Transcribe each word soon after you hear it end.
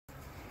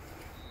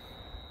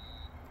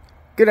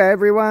G'day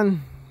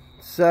everyone.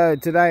 So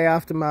today,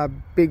 after my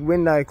big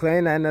window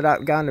clean, I ended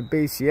up going to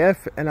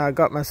BCF and I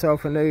got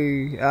myself a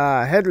new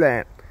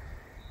headlamp.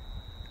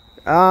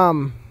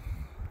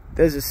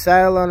 There's a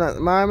sale on at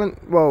the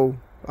moment. Well,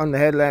 on the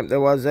headlamp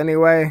there was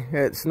anyway.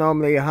 It's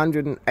normally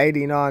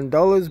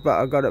 $189, but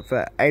I got it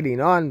for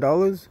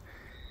 $89.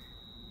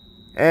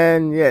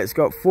 And yeah, it's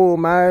got 4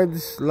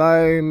 modes: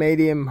 low,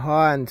 medium,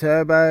 high and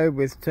turbo,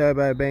 with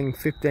turbo being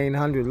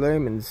 1500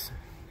 lumens.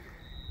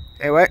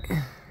 Anyway,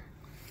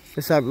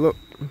 let's have a look.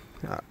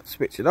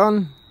 Switch it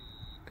on.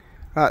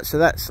 Alright, so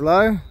that's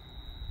low.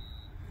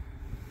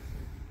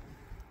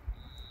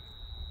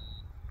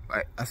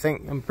 Wait,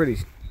 I'm pretty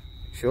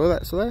sure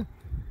that's low.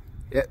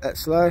 Yeah,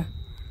 that's low.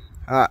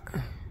 Alright,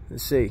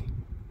 let's see.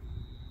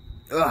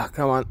 Oh,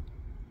 come on.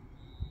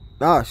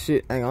 Oh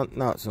shit, hang on.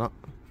 No, it's not.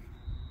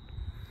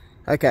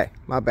 Okay,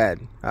 my bad.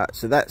 Alright,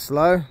 so that's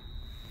low.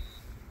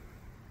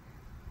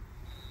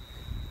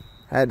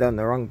 Had on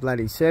the wrong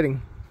bloody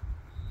setting.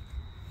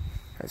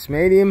 That's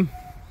medium.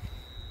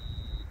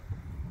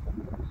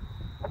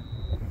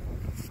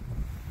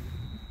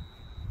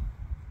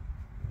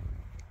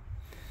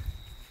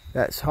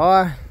 That's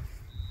high.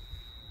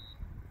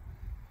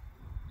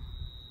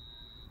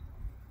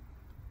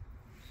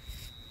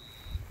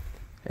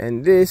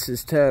 And this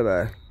is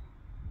turbo.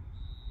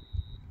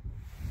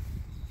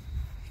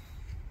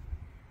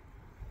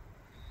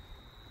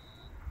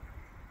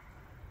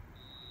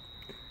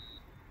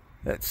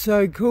 That's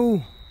so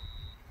cool.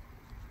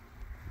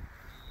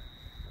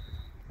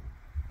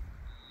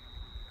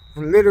 I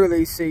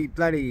literally see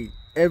bloody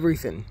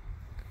everything.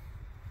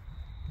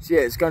 So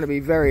yeah, it's going to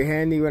be very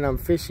handy when I'm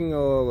fishing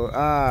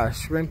or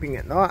shrimping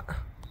at night.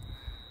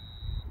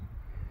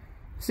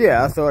 So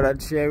yeah, I thought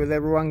I'd share with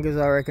everyone because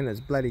I reckon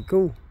it's bloody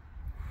cool.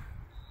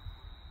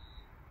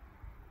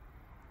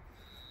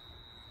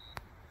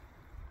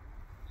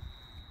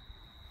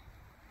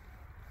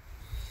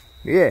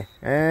 Yeah,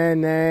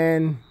 and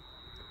then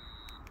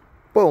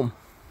boom.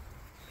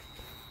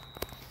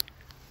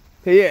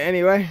 But yeah,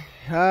 anyway,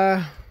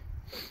 yeah,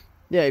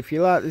 if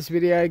you like this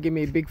video, give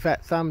me a big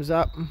fat thumbs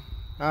up.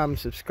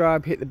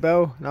 Subscribe, hit the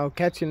bell, and I'll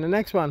catch you in the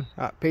next one.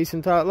 Peace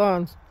and tight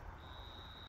lines.